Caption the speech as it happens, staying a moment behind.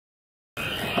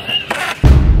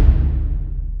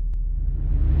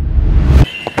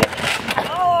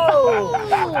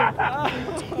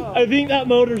I think that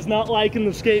motor's not liking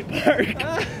the skate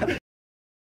park.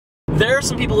 There are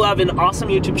some people who have an awesome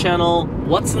YouTube channel,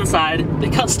 What's Inside.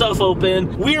 They cut stuff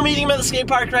open. We are meeting them at the skate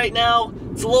park right now.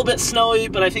 It's a little bit snowy,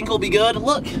 but I think we'll be good.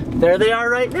 Look, there they are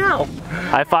right now.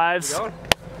 High fives.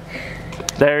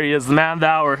 There he is, the man of the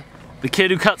hour. The kid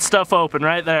who cut stuff open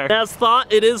right there. As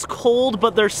thought, it is cold,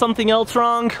 but there's something else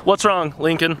wrong. What's wrong,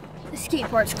 Lincoln? The skate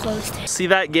park's closed. See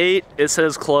that gate? It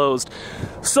says closed.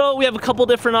 So we have a couple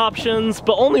different options,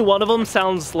 but only one of them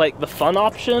sounds like the fun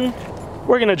option.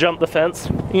 We're gonna jump the fence.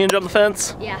 You gonna jump the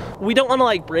fence? Yeah. We don't wanna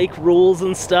like break rules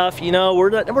and stuff, you know?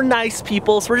 We're nice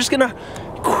people, so we're just gonna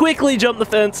quickly jump the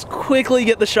fence, quickly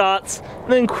get the shots,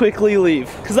 and then quickly leave.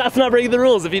 Because that's not breaking the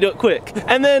rules if you do it quick.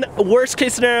 And then worst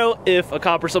case scenario, if a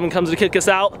cop or someone comes to kick us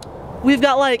out, we've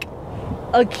got like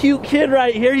a cute kid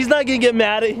right here. He's not gonna get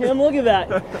mad at him. Look at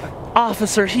that.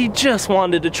 Officer, he just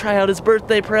wanted to try out his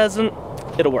birthday present.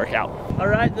 It'll work out. All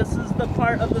right, this is the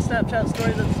part of the Snapchat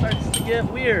story that starts to get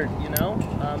weird, you know?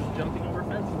 Jumping over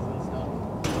fences and stuff.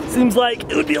 Seems like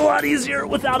it would be a lot easier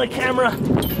without a camera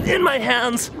in my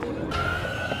hands.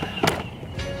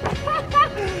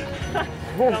 That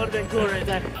would have been cool right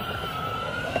there.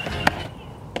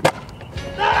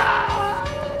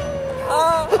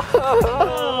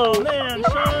 Oh man,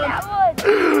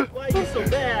 Sean. Why are you so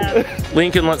bad?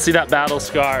 Lincoln, let's see that battle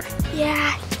scar.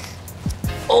 Yeah.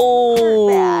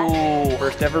 Oh.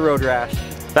 First ever road rash.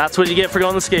 That's what you get for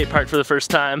going to the skate park for the first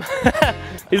time.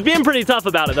 He's being pretty tough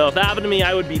about it though. If that happened to me,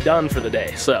 I would be done for the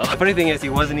day, so. The funny thing is he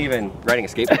wasn't even riding a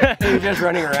skateboard. He was just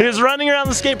running around. He was running around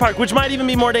the skate park, which might even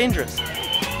be more dangerous.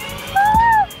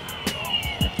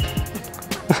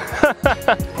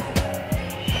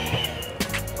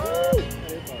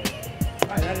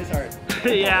 That is hard.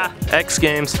 Yeah. X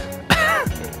Games.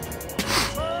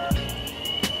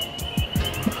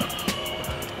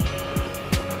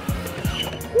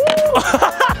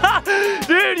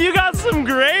 Dude, you got some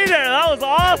great air. That was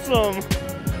awesome.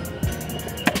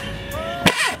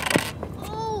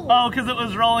 Oh, because it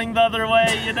was rolling the other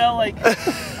way, you know, like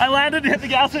I landed, hit the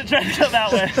gas, and tried to go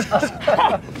that way.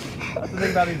 That's the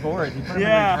thing about these boards. You put them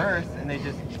in reverse and they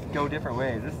just go different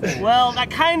ways. This thing. Well,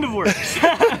 that kind of works.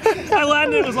 I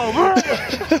landed, it was all.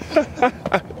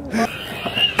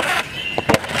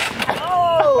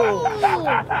 Oh!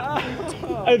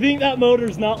 I think that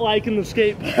motor's not liking the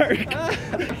skate park.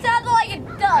 Sounds like it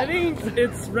does. I think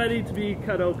it's ready to be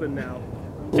cut open now.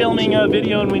 Filming a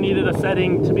video and we needed a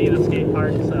setting to be the skate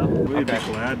park, so. We'd be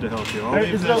glad to help you.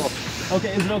 Is it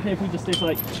okay if we just stay for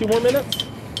like 2 more minutes?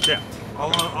 Yeah.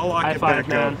 I'll lock it back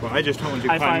up. I just don't want you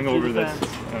climbing over this.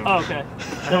 Oh, okay.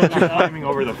 I don't want you climbing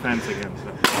over the fence again. So.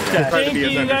 Okay. Thank you,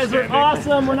 you guys are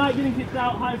awesome. We're not getting kicked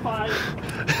out. High five.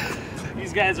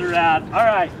 These guys are rad. All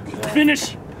right,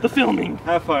 finish the filming.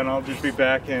 Have fun. I'll just be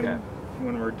back in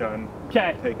when we're done.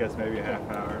 Okay. Take us maybe a half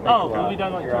hour. Oh, we'll be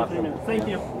done like 2 or 3 minutes. Thank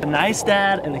you. A nice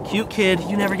dad and a cute kid.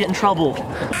 You never get in trouble.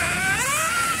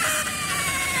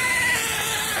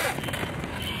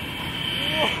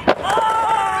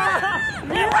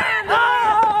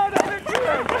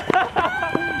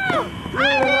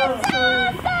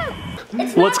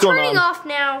 What's going on? It's not turning off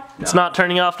now. It's not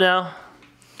turning off now?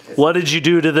 What did you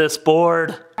do to this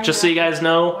board? Just so you guys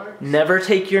know, never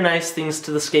take your nice things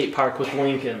to the skate park with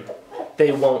Lincoln.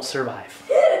 They won't survive.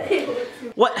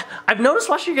 What? I've noticed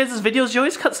watching your guys' videos, you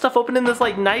always cut stuff open in this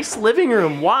like nice living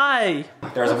room. Why?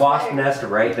 There's a wasp nest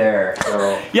right there.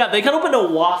 So yeah, they cut open a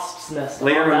wasp's nest.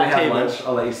 Later when we have lunch,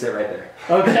 I'll let you sit right there.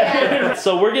 Okay.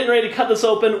 So we're getting ready to cut this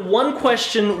open. One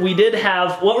question we did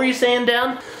have, what were you saying,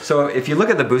 Dan? So if you look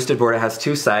at the boosted board, it has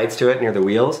 2 sides to it near the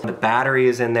wheels. The battery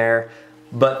is in there,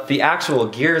 but the actual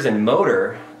gears and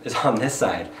motor is on this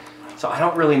side. So I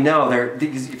don't really know.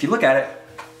 If you look at it,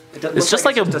 it's just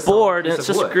like a board and it's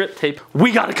just grip tape.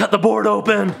 We gotta cut the board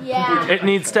open. Yeah. It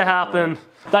needs to happen.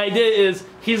 The idea is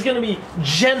he's gonna be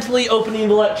gently opening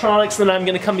the electronics, then I'm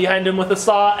gonna come behind him with a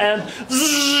saw and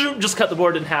just cut the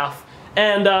board in half.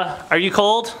 And are you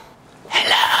cold?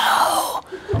 Hello.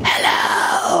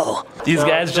 Hello. These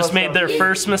guys just made their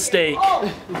first mistake.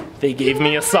 They gave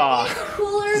me a saw.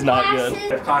 It's not good.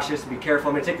 I'm cautious, be careful.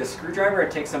 I'm gonna take the screwdriver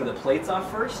and take some of the plates off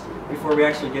first before we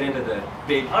actually get into the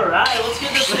big. All right, let's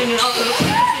get this thing out. Let's get this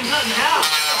thing cut in half.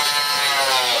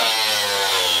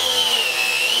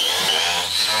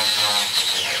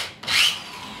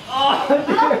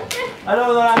 I don't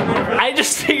know what I'm doing. I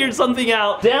just figured something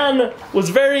out. Dan was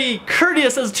very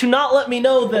courteous as to not let me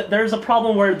know that there's a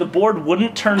problem where the board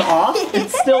wouldn't turn off.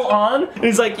 It's still on. And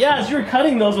he's like, yeah, as you were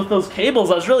cutting those with those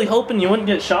cables, I was really hoping you wouldn't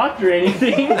get shocked or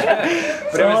anything.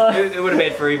 But it would have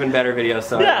made for even better videos.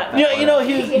 So yeah, you know,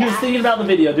 he was thinking about the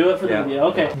video. Do it for the video.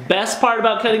 Okay. Best part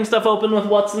about cutting stuff open with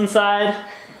what's inside?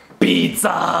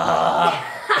 Pizza!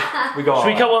 We go all Should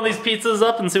we out. cut one of these pizzas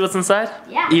up and see what's inside?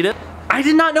 Yeah. Eat it? I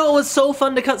did not know it was so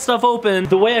fun to cut stuff open.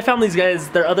 The way I found these guys,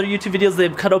 their other YouTube videos,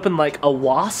 they've cut open like a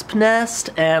wasp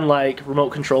nest and like remote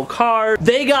control car.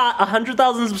 They got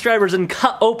 100,000 subscribers and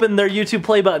cut open their YouTube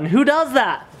play button. Who does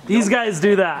that? These guys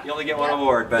do that. You only get one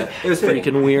award, but it was fitting.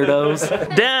 Freaking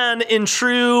weirdos. Dan, in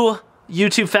true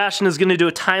YouTube fashion, is gonna do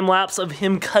a time lapse of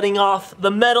him cutting off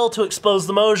the metal to expose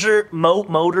the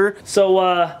motor. So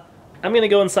I'm gonna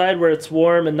go inside where it's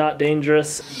warm and not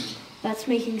dangerous. That's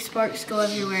making sparks go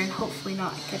everywhere and hopefully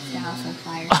not catch the house on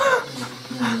fire.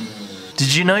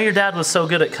 Did you know your dad was so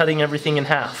good at cutting everything in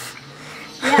half?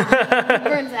 Yeah, it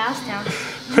burns the house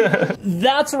down.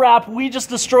 That's a wrap. We just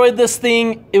destroyed this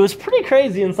thing. It was pretty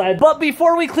crazy inside. But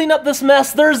before we clean up this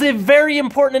mess, there's a very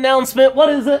important announcement. What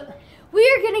is it? We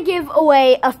are gonna give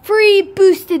away a free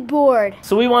boosted board.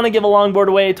 So we want to give a longboard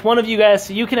away to one of you guys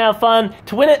so you can have fun.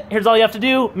 To win it, here's all you have to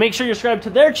do. Make sure you're subscribed to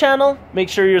their channel. Make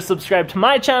sure you're subscribed to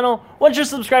my channel. Once you're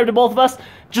subscribed to both of us,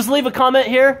 just leave a comment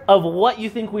here of what you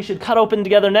think we should cut open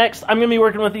together next. I'm going to be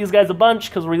working with these guys a bunch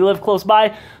because we live close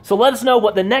by. So let us know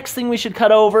what the next thing we should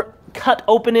cut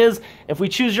open is. If we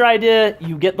choose your idea,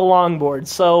 you get the longboard.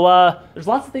 So there's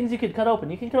lots of things you could cut open.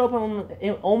 You can cut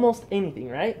open almost anything,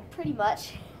 right? Pretty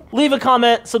much. Leave a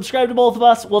comment, subscribe to both of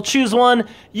us, we'll choose one,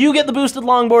 you get the boosted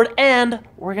longboard, and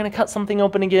we're gonna cut something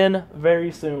open again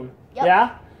very soon. Yep.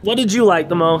 Yeah? What did you like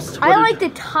the most? I like the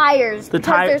tires. The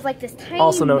because there's like this tiny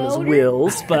also known motor. as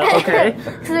wheels, but okay.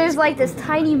 So there's like this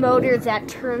tiny motor that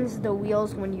turns the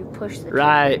wheels when you push the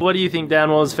Right. What do you think,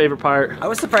 Dan? What was his favorite part? I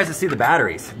was surprised to see the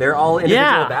batteries. They're all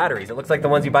individual batteries. It looks like the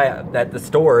ones you buy at the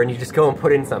store and you just go and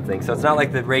put in something. So it's not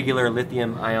like the regular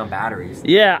lithium-ion batteries.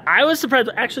 Yeah, I was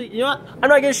surprised. Actually, you know what? I'm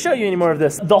not gonna show you any more of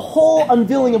this. The whole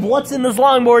unveiling of what's in this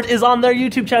longboard is on their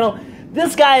YouTube channel.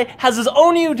 This guy has his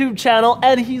own YouTube channel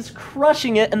and he's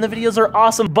crushing it and the videos are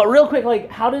awesome. But real quick,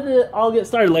 like, how did it all get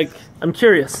started? Like, I'm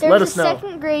curious. Let us know. There's a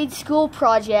second grade school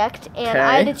project and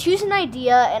I had to choose an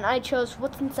idea and I chose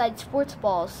what's inside sports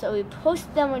balls. So we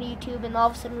posted them on YouTube and all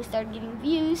of a sudden we started getting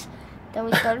views. Then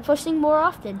we started posting more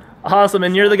often. Awesome,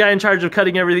 and you're the guy in charge of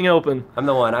cutting everything open. I'm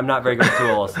the one. I'm not very good with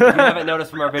tools. If you haven't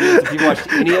noticed from our videos, if you've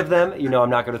watched any of them, you know I'm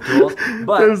not good with tools.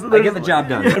 But I get the job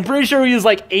done. I'm pretty sure we used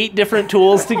like 8 different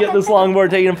tools to get this longboard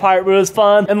taken apart, but it was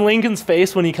fun. And Lincoln's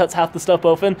face when he cuts half the stuff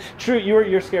open. True,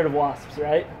 you're scared of wasps,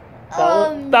 right?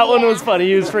 That one was funny.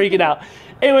 He was freaking out.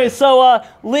 Anyway, so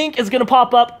link is gonna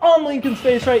pop up on Lincoln's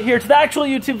face right here to the actual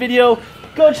YouTube video.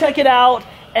 Go check it out.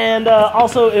 And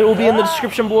also, it will be in the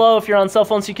description below if you're on cell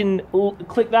phones, so you can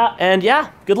click that. And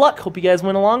yeah, good luck. Hope you guys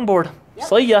win a longboard.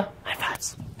 See ya. High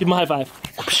fives. Give him a high five.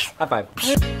 High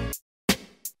five.